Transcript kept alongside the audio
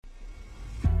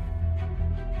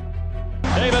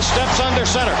Davis steps under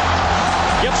center.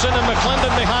 Gibson and McClendon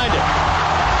behind him.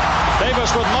 Davis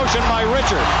with motion by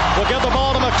Richard. Will give the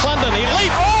ball to McClendon. He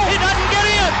leaps. Oh, he doesn't get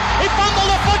in. He fumbled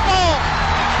the football.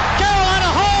 Carolina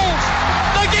holds.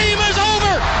 The game is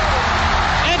over.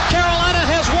 And Carolina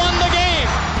has won the game.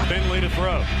 Finley to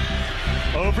throw.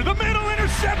 Over the middle,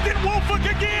 intercepted. Wolford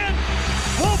again.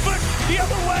 Wolford the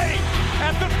other way.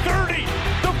 At the 30,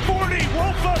 the 40.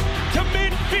 Wolford to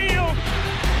midfield.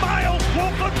 Miles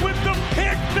Wolford with the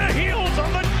pick. The heels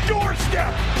on the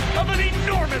doorstep of an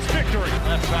enormous victory.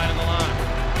 Left side of the line.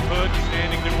 Hood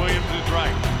standing to Williams'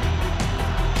 right.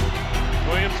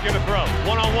 Williams gonna throw.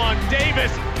 One-on-one.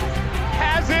 Davis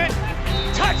has it.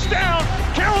 Touchdown.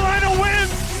 Carolina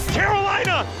wins.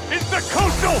 Carolina is the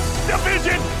Coastal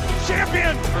Division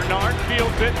champion. Bernard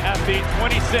fields it at the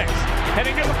 26.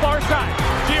 Heading to the far side.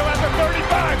 Gio at the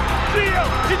 35. Gio,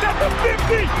 he's at the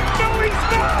 50. No, he's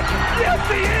not. Yes,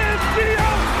 he is.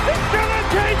 Gio is gonna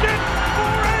take it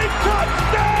for a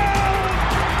touchdown.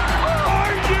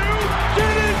 Are you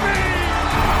kidding me?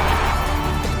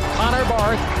 Connor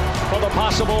Barth for the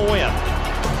possible win.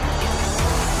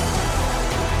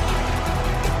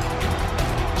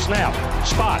 Snap,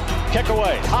 spot, kick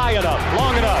away, high enough,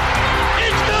 long enough.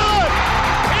 It's good!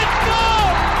 It's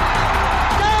good!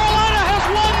 Carolina has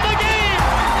won the game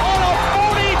on a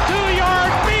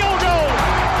 42-yard field goal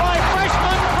by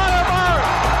freshman Hunter Barth.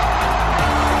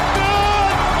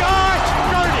 Good gosh,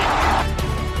 dirty!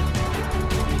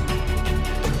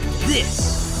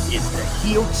 This is the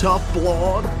Heel Tough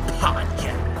Blog Podcast.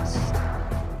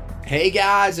 Hey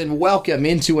guys, and welcome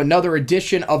into another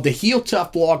edition of the Heel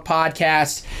Tough Blog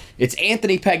Podcast. It's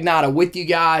Anthony Pagnotta with you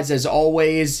guys as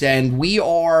always, and we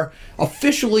are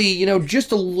officially,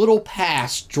 just a little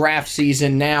past draft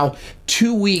season now,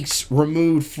 2 weeks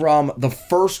removed from the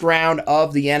first round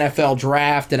of the NFL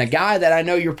draft, and a guy that I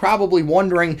know you're probably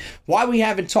wondering why we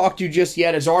haven't talked to just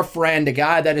yet is our friend, a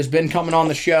guy that has been coming on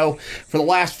the show for the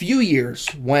last few years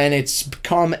when it's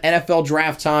become NFL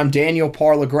draft time, Daniel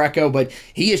Parlagreco, but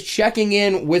he is checking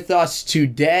in with us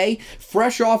today,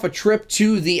 fresh off a trip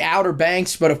to the Outer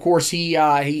Banks, but of course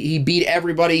he beat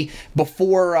everybody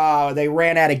before they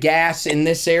ran out of gas in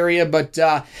this area. But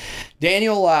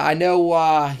Daniel, I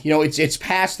know it's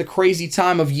past the crazy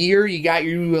time of year. You got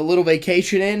you a little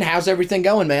vacation in. How's everything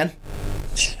going, man?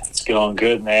 It's going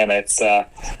good, man. It's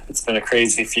been a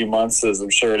crazy few months, as I'm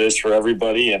sure it is for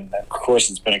everybody, and of course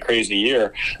it's been a crazy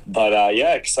year. But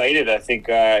yeah, excited. I think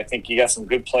you got some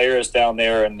good players down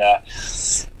there, and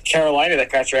Carolina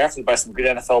that got drafted by some good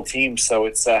NFL teams, so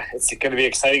it's going to be an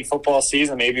exciting football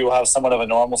season. Maybe we'll have somewhat of a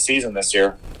normal season this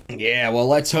year. Yeah, well,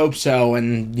 let's hope so.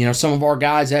 And, some of our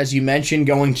guys, as you mentioned,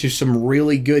 going to some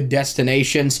really good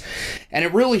destinations. And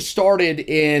it really started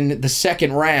in the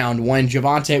second round when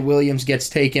Javonte Williams gets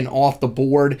taken off the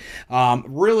board.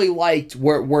 Really liked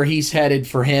where he's headed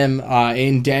for him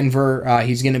in Denver.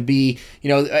 He's going to be,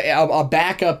 a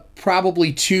backup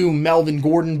probably to Melvin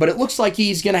Gordon, but it looks like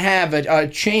he's going to have a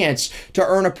chance to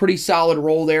earn a pretty solid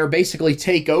role there, basically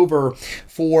take over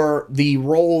for the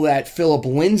role that Phillip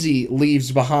Lindsay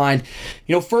leaves behind.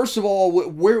 First of all,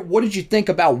 what did you think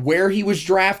about where he was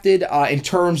drafted in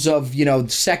terms of,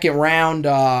 second round,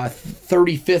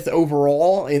 35th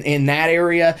overall in that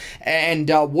area? And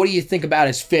what do you think about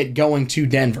his fit going to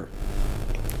Denver?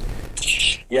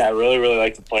 Yeah, I really, really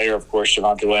like the player, of course,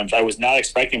 Javonte Williams. I was not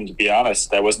expecting him, to be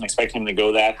honest. I wasn't expecting him to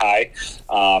go that high,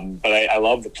 but I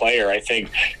love the player. I think,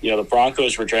 the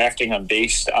Broncos were drafting him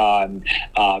based on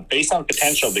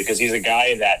potential, because he's a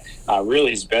guy that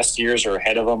really his best years are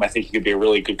ahead of him. I think he could be a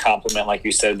really good complement, like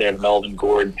you said there, to Melvin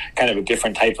Gordon, kind of a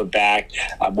different type of back,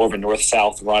 more of a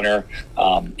north-south runner,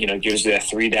 gives you that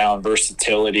three-down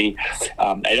versatility.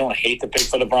 I don't hate the pick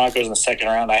for the Broncos in the second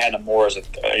round. I had him more as a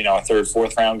third,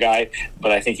 fourth-round guy,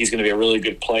 but I think he's going to be a really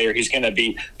good player. He's going to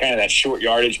be kind of that short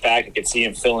yardage back. I could see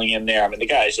him filling in there. I mean, the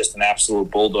guy is just an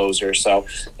absolute bulldozer. So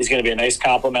he's going to be a nice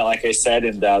compliment, like I said,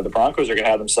 and the Broncos are going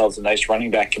to have themselves a nice running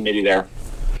back committee there.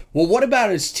 Well, what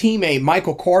about his teammate,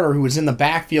 Michael Carter, who was in the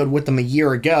backfield with them a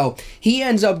year ago? He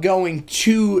ends up going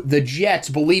to the Jets,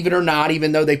 believe it or not,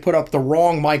 even though they put up the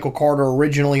wrong Michael Carter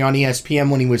originally on ESPN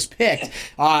when he was picked.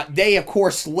 They, of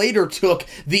course, later took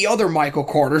the other Michael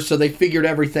Carter, so they figured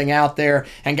everything out there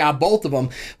and got both of them.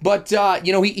 But,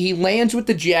 he lands with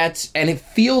the Jets, and it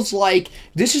feels like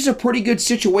this is a pretty good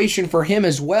situation for him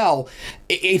as well.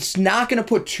 It's not going to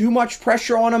put too much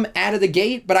pressure on him out of the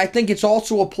gate, but I think it's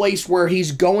also a place where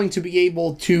he's going to be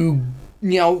able to,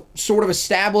 sort of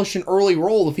establish an early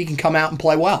role if he can come out and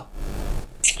play well.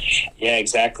 Yeah,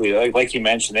 exactly. Like you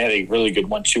mentioned, they had a really good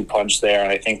 1-2 punch there.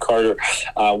 And I think Carter,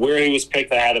 where he was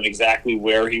picked, I had him exactly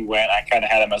where he went. I kind of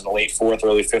had him as a late 4th,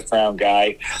 early 5th round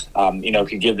guy.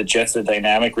 Could give the Jets a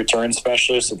dynamic return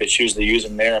specialist. If they choose to use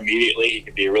him there immediately, he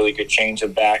could be a really good change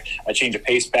of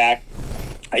pace back.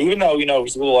 Even though,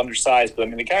 he's a little undersized, but,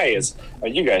 the guy is,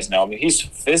 you guys know, he's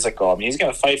physical. He's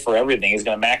going to fight for everything. He's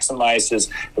going to maximize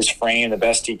his frame the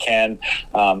best he can.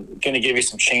 Going to give you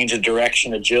some change of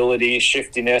direction, agility,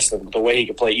 shiftiness. The way he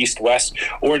can play east-west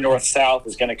or north-south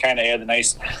is going to kind of add a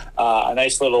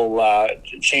nice little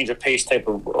change of pace type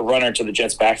of runner to the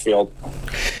Jets' backfield.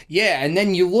 Yeah, and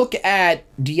then you look at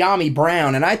Dyami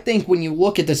Brown, and I think when you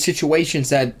look at the situations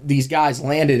that these guys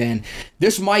landed in,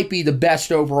 this might be the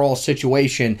best overall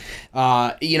situation.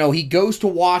 He goes to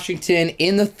Washington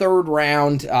in the 3rd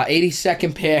round,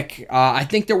 82nd pick. I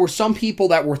think there were some people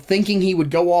that were thinking he would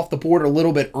go off the board a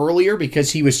little bit earlier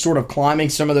because he was sort of climbing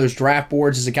some of those draft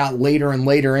boards as it got later and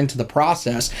later into the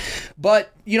process.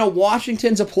 But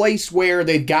Washington's a place where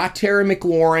they've got Terry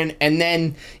McLaurin, and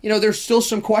then, there's still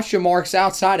some question marks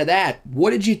outside of that.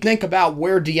 What did you think about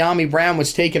where Dyami Brown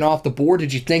was taken off the board?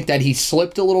 Did you think that he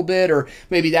slipped a little bit, or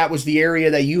maybe that was the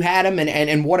area that you had him,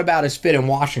 and what about his fit in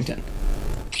Washington?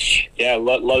 Yeah,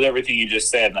 loved everything you just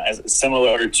said.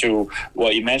 Similar to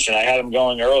what you mentioned, I had him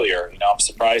going earlier. I'm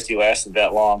surprised he lasted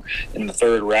that long in the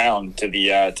 3rd round to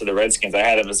the Redskins. I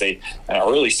had him as an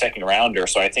early 2nd rounder,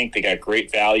 so I think they got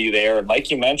great value there. And like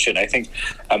you mentioned, I think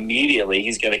immediately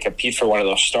he's going to compete for one of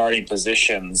those starting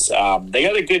positions. They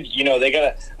got they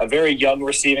got a very young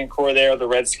receiving core there, the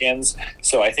Redskins.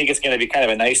 So I think it's going to be kind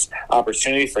of a nice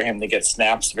opportunity for him to get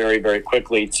snaps very, very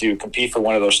quickly to compete for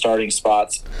one of those starting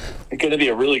spots. It's going to be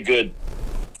a really good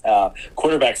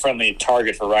quarterback-friendly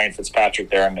target for Ryan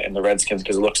Fitzpatrick there in the Redskins,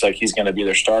 because it looks like he's going to be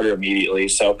their starter immediately.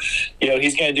 So,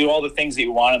 he's going to do all the things that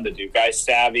you want him to do. Guy's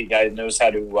savvy, guy knows how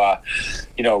to,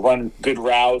 run good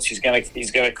routes. He's going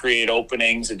to create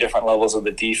openings at different levels of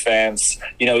the defense.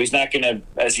 He's not going to,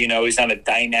 as he's not a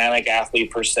dynamic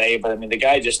athlete per se, but the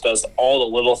guy just does all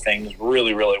the little things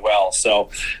really, really well.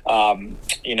 So,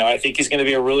 I think he's going to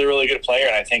be a really, really good player.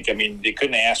 And I think, they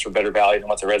couldn't ask for better value than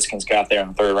what the Redskins got there in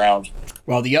the 3rd round.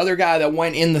 Well, the other guy that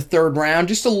went in the 3rd round,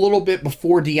 just a little bit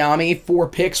before Dyami, 4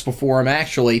 picks before him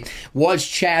actually, was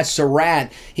Chaz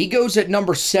Surratt. He goes at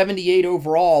number 78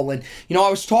 overall. And, I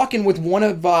was talking with one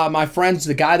of my friends,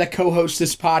 the guy that co-hosts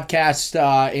this podcast,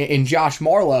 in Josh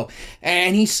Marlowe,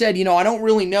 and he said, I don't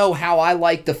really know how I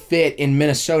like the fit in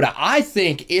Minnesota. I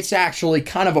think it's actually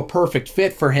kind of a perfect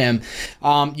fit for him.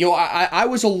 I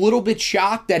was a little bit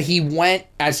shocked that he went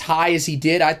as high as he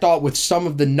did. I thought with some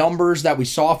of the numbers that we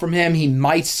saw from him, he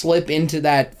might slip into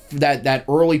that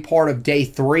early part of day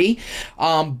 3.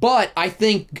 But I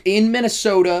think in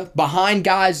Minnesota, behind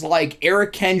guys like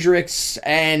Eric Kendricks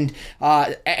and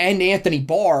Anthony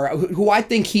Barr, who I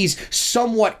think he's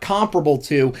somewhat comparable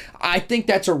to, I think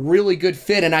that's a really good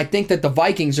fit, and I think that the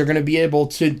Vikings are going to be able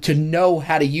to know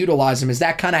how to utilize him. Is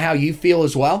that kind of how you feel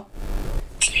as well?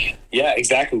 Yeah,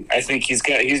 exactly. I think he's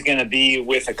going to be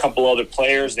with a couple other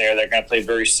players there that are going to play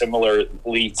very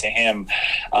similarly to him.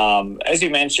 As you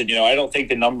mentioned, I don't think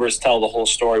the numbers tell the whole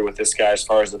story with this guy as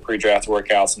far as the pre-draft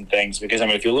workouts and things. Because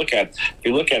if you look at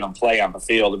him play on the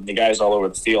field, the guy's all over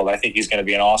the field. I think he's going to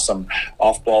be an awesome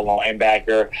off-ball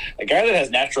linebacker, a guy that has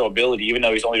natural ability, even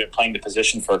though he's only been playing the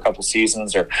position for a couple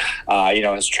seasons or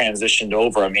has transitioned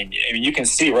over. You can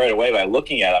see right away by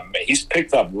looking at him, he's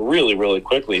picked up really, really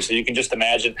quickly. So you can just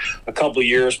imagine a couple of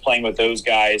years playing with those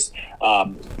guys,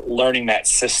 learning that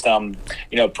system.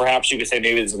 Perhaps you could say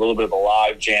maybe there's a little bit of a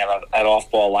log jam at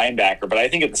off-ball linebacker, but I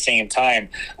think at the same time,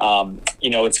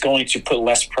 it's going to put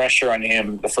less pressure on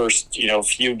him the first,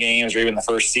 few games or even the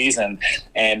first season,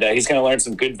 and he's going to learn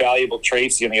some good, valuable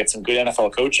traits. He's going to get some good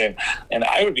NFL coaching, and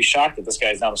I would be shocked if this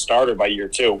guy's not a starter by year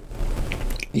 2.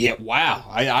 Yeah, wow.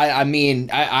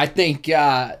 I think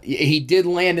he did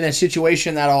land in a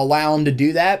situation that'll allow him to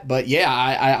do that. But yeah,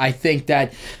 I think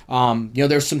that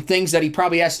there's some things that he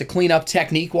probably has to clean up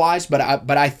technique-wise. But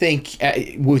I think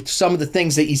with some of the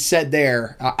things that he said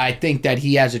there, I think that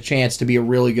he has a chance to be a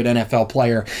really good NFL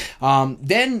player.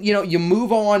 Then you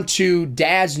move on to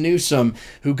Daz Newsome,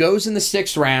 who goes in the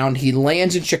 6th round. He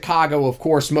lands in Chicago. Of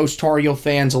course, most Tar Heel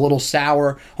fans a little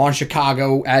sour on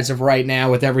Chicago as of right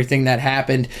now with everything that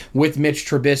happened with Mitch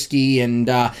Trubisky, and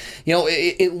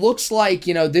it looks like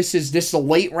this is a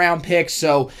late round pick,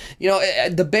 so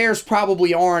the Bears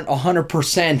probably aren't aren't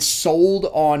 100% sold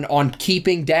on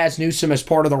keeping Daz Newsome as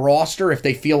part of the roster if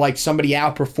they feel like somebody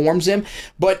outperforms him.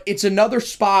 But it's another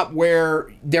spot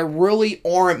where there really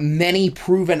aren't many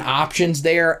proven options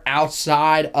there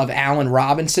outside of Allen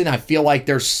Robinson. I feel like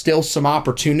there's still some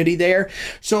opportunity there.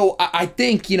 So I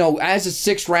think, as a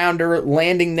sixth rounder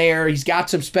landing there, he's got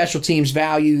some special teams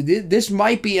value. This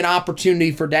might be an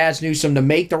opportunity for Daz Newsome to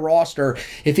make the roster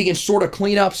if he can sort of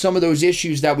clean up some of those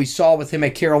issues that we saw with him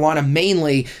at Carolina,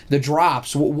 mainly the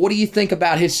drops. What do you think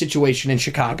about his situation in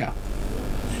Chicago?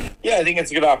 Yeah, I think it's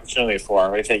a good opportunity for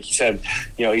him. I think he's had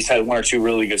one or two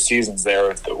really good seasons there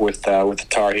with the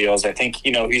Tar Heels. I think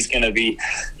he's got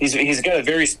a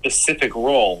very specific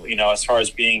role, as far as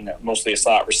being mostly a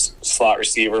slot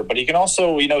receiver. But he can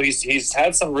also, he's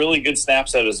had some really good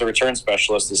snaps as a return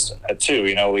specialist too.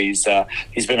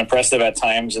 He's been impressive at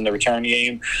times in the return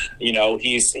game.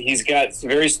 He's got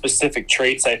very specific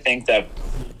traits, I think, that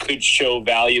could show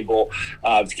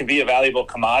can be a valuable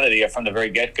commodity from the very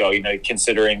get-go,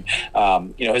 considering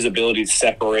his ability to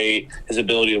separate, his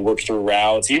ability to work through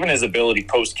routes, even his ability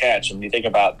post-catch. And you think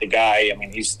about the guy,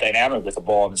 he's dynamic with the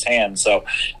ball in his hand. So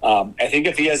I think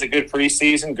if he has a good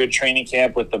preseason, good training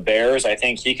camp with the Bears, I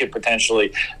think he could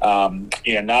potentially,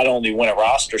 not only win a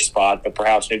roster spot, but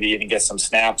perhaps maybe even get some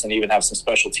snaps and even have some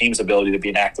special teams ability to be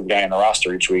an active guy in the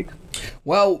roster each week.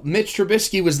 Well, Mitch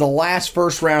Trubisky was the last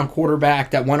first-round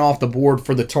quarterback that went off the board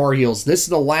for the Tar Heels. This is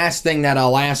the last thing that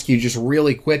I'll ask you just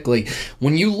really quickly.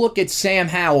 When you look at Sam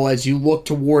Howell as you look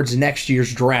towards next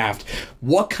year's draft,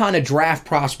 what kind of draft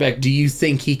prospect do you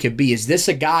think he could be? Is this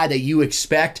a guy that you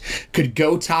expect could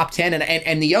go top 10?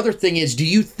 And the other thing is, do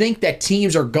you think that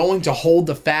teams are going to hold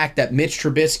the fact that Mitch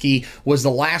Trubisky was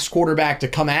the last quarterback to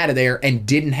come out of there and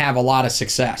didn't have a lot of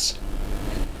success?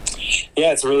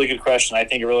 Yeah, it's a really good question. I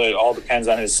think it really all depends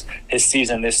on his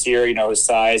season this year, his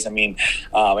size. I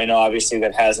know obviously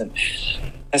that hasn't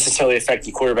necessarily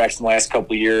affected quarterbacks in the last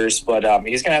couple of years, but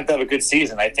he's going to have a good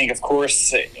season. I think, of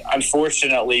course,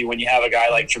 unfortunately, when you have a guy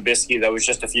like Trubisky that was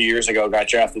just a few years ago got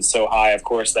drafted so high, of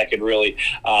course, that could really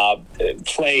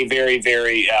play very,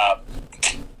 very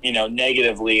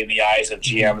negatively in the eyes of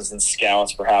GMs and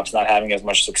scouts, perhaps not having as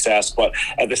much success. But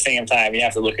at the same time, you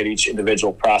have to look at each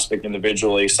individual prospect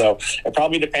individually. So it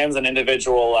probably depends on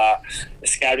individual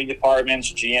scouting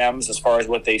departments, GMs, as far as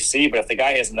what they see. But if the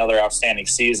guy has another outstanding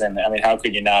season, how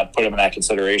could you not put him in that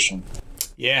consideration?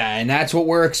 Yeah, and that's what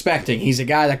we're expecting. He's a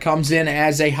guy that comes in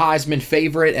as a Heisman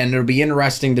favorite, and it'll be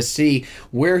interesting to see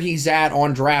where he's at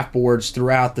on draft boards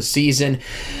throughout the season.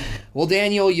 Well,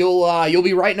 Daniel, you'll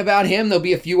be writing about him. There'll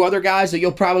be a few other guys that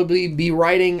you'll probably be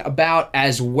writing about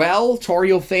as well. Tar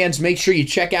Heel fans, make sure you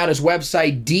check out his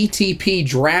website,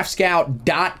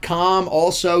 dtpdraftscout.com.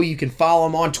 Also, you can follow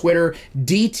him on Twitter,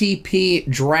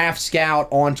 dtpdraftscout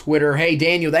on Twitter. Hey,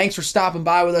 Daniel, thanks for stopping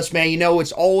by with us, man.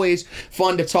 It's always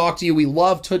fun to talk to you. We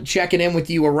love checking in with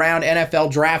you around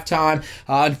NFL draft time.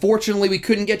 Unfortunately, we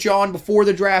couldn't get you on before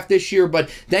the draft this year, but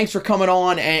thanks for coming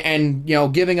on and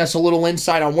giving us a little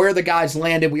insight on where the guys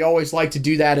landed. We always like to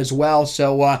do that as well.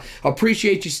 So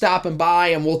appreciate you stopping by,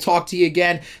 and we'll talk to you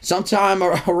again sometime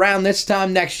around this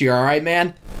time next year. All right,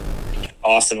 man?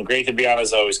 Awesome. Great to be on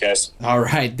as always, guys. All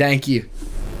right. Thank you.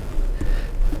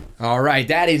 All right,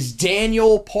 that is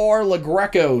Daniel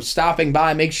Parlagreco stopping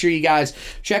by. Make sure you guys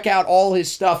check out all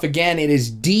his stuff. Again, it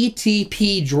is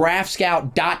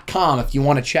dtpdraftscout.com if you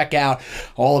want to check out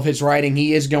all of his writing.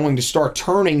 He is going to start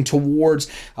turning towards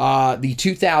the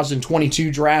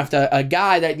 2022 draft. A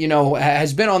guy that,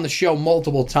 has been on the show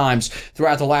multiple times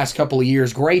throughout the last couple of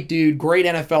years. Great dude, great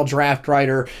NFL draft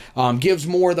writer. Gives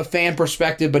more of the fan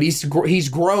perspective, but he's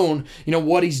grown,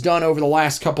 what he's done over the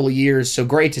last couple of years. So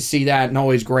great to see that, and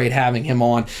always great having him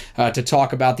on to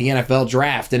talk about the NFL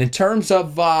draft. And in terms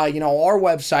of our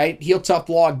website,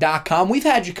 HeelToughBlog.com, we've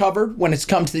had you covered when it's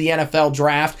come to the NFL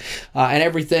draft and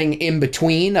everything in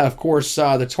between. Of course,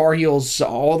 the Tar Heels,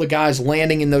 all the guys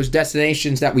landing in those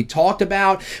destinations that we talked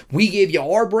about. We gave you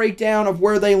our breakdown of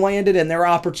where they landed and their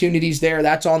opportunities there.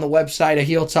 That's on the website at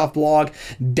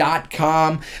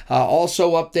HeelToughBlog.com.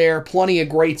 Also up there, plenty of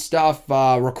great stuff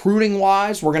recruiting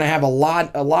wise. We're going to have a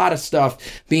lot of stuff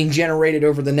being generated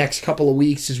over the next couple of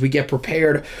weeks as we get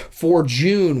prepared for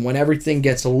June when everything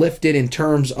gets lifted in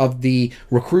terms of the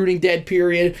recruiting dead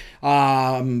period.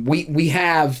 We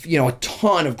have a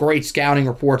ton of great scouting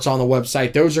reports on the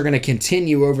website. Those are going to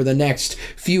continue over the next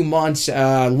few months,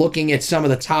 looking at some of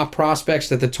the top prospects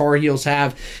that the Tar Heels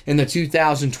have in the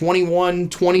 2021,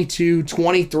 22,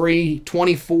 23,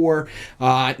 24.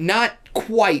 Not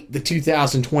quite the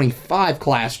 2025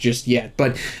 class just yet,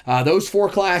 but those 4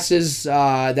 classes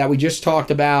that we just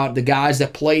talked about, the guys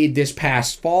that played this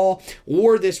past fall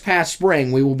or this past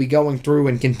spring, we will be going through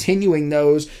and continuing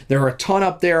those. There are a ton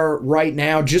up there right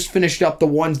now. Just finished up the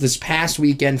ones this past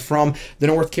weekend from the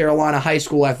North Carolina High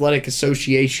School Athletic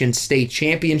Association State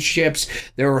Championships.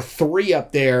 There are 3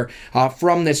 up there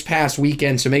from this past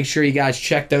weekend, so make sure you guys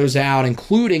check those out,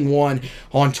 including one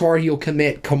on Tar Heel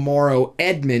commit Kamaro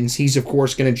Edmonds. He's of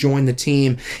course going to join the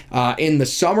team in the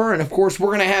summer, and of course we're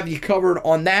going to have you covered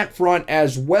on that front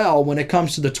as well when it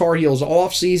comes to the Tar Heels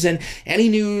off season. Any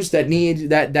news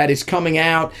that is coming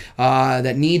out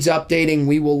that needs updating,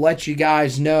 we will let you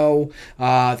guys know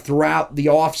throughout the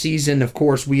off season. Of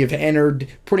course, we have entered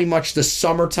pretty much the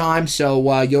summertime, so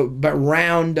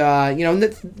within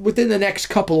the next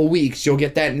couple of weeks you'll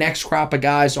get that next crop of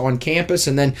guys on campus,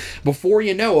 and then before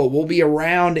you know it, we'll be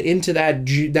around into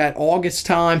that August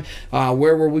time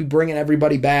where we'll be bringing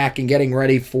everybody back and getting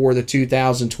ready for the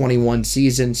 2021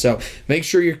 season. So make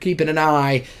sure you're keeping an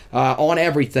eye on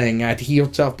everything at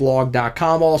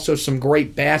HeelToughBlog.com. Also, some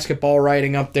great basketball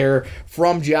writing up there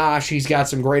from Josh. He's got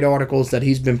some great articles that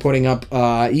he's been putting up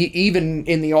even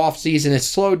in the off season. It's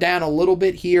slowed down a little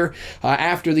bit here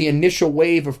after the initial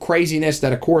wave of craziness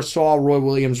that, of course, saw Roy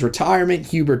Williams' retirement,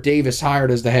 Hubert Davis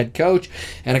hired as the head coach,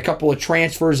 and a couple of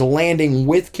transfers landing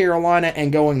with Carolina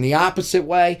and going the opposite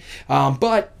way.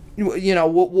 But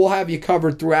we'll have you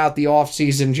covered throughout the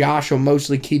offseason. Josh will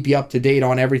mostly keep you up to date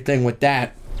on everything with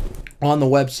that on the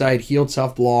website,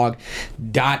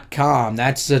 HeelToughBlog.com.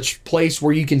 That's a place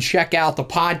where you can check out the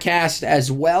podcast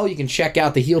as well. You can check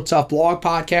out the Heel Tough Blog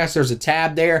podcast. There's a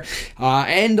tab there.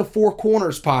 And the Four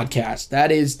Corners podcast.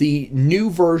 That is the new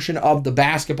version of the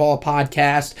basketball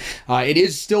podcast. It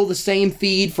is still the same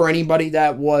feed for anybody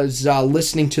that was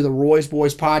listening to the Roy's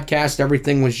Boys podcast.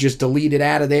 Everything was just deleted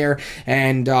out of there.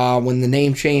 And when the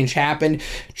name change happened,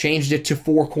 changed it to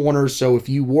Four Corners. So if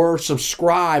you were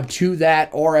subscribed to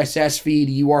that RSS feed,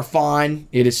 you are fine.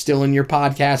 It is still in your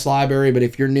podcast library, but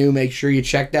if you're new, make sure you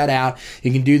check that out.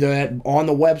 You can do that on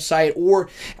the website or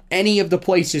any of the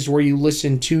places where you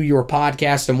listen to your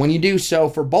podcast. And when you do so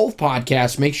for both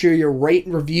podcasts, make sure you rate,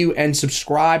 review, and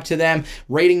subscribe to them.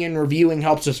 Rating and reviewing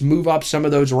helps us move up some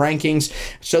of those rankings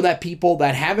so that people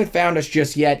that haven't found us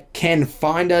just yet can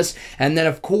find us. And then,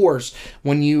 of course,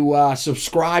 when you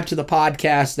subscribe to the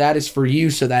podcast, that is for you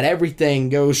so that everything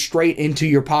goes straight into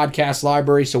your podcast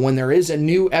library. So when there is a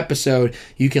new episode,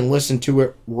 you can listen to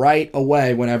it right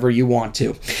away whenever you want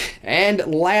to.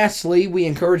 And lastly, we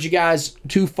encourage you guys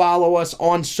to follow us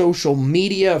on social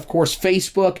media. Of course,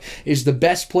 Facebook is the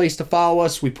best place to follow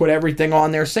us. We put everything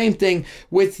on there. Same thing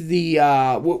with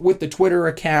the Twitter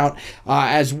account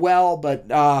as well, but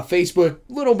Facebook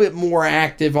a little bit more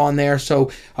active on there.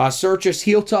 So search us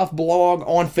Heel Tough Blog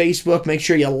on Facebook. Make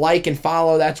sure you like and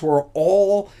follow. That's where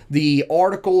all the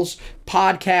articles,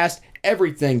 podcasts,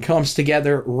 everything comes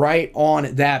together right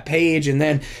on that page. And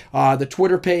then the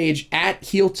Twitter page at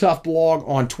Heel Tough Blog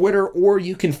on Twitter, or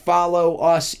you can follow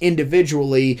us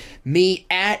individually, me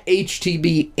at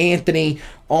HTB Anthony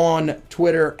on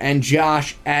Twitter and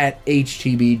Josh at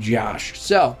HTB Josh.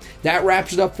 So that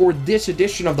wraps it up for this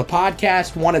edition of the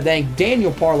podcast. Want to thank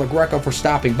Daniel Parla Greco for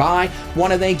stopping by.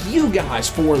 Want to thank you guys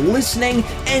for listening,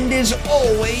 and as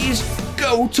always,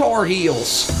 go Tar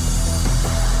Heels.